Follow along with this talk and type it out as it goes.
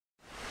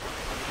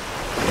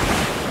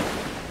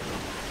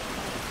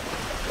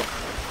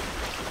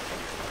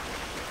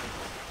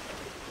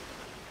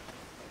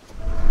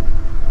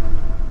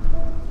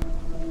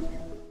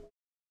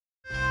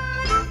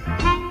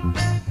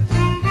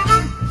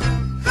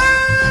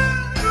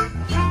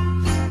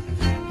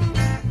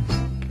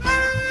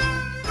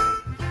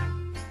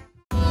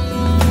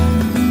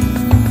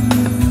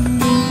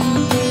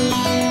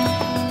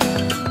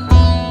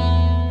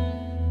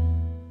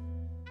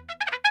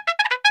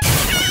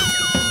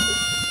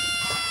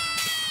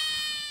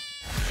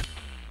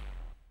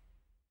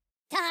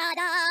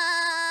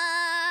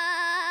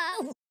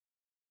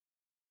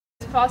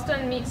pasta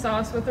and meat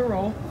sauce with a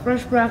roll,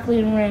 fresh broccoli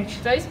and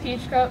ranch, diced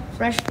peach cup,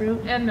 fresh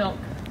fruit, and milk.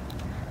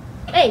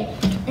 Hey!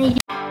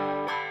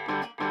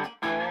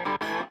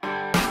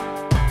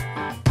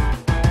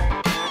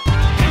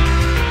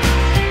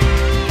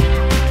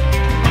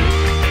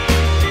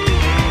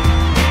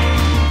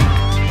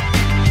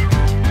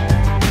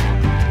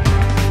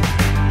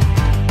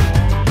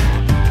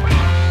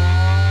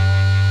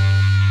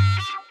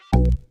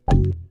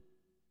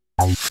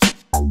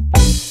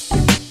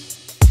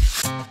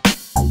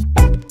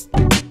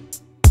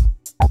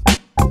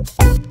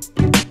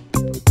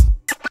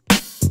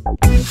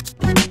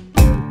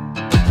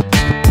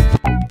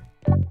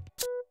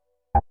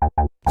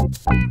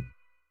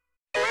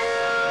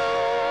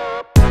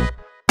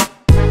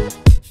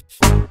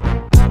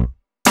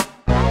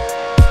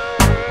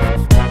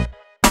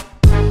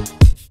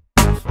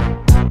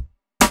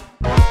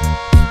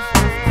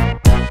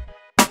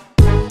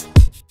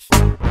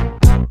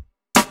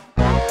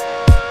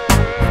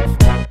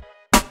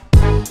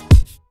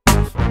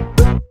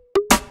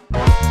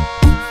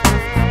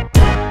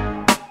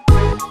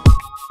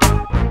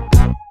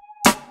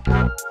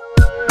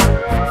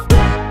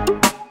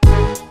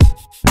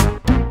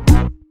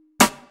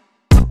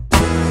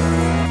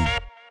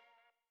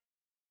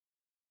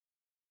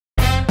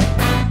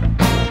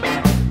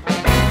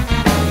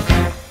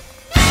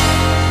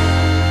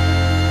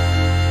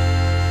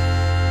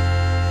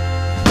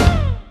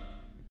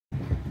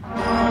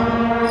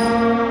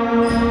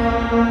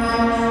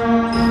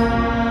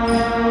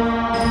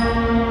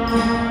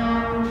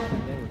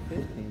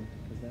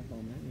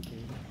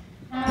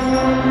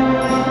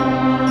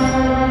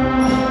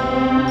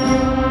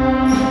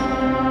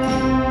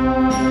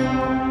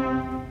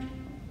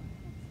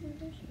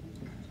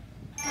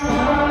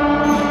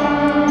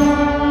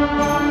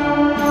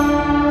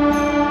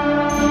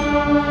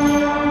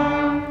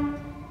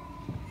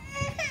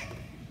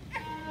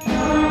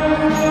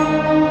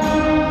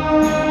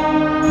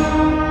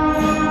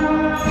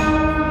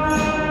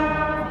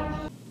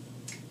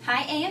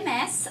 Hi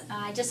AMS,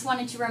 I just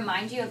wanted to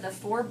remind you of the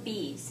 4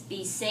 B's.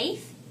 Be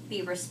safe,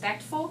 be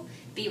respectful,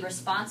 be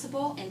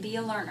responsible, and be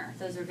a learner.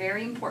 Those are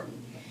very important.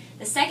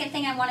 The second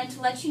thing I wanted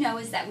to let you know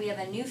is that we have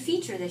a new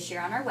feature this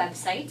year on our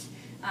website.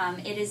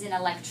 It is an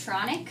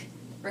electronic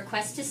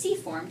request to see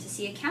form to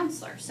see a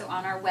counselor. So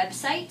on our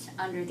website,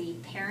 under the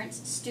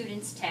Parents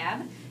Students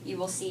tab, you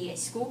will see a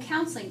School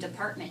Counseling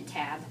Department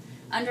tab.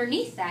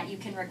 Underneath that, you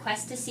can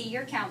request to see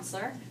your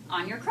counselor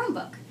on your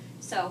Chromebook.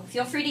 So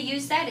feel free to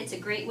use that. It's a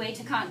great way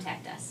to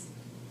contact us.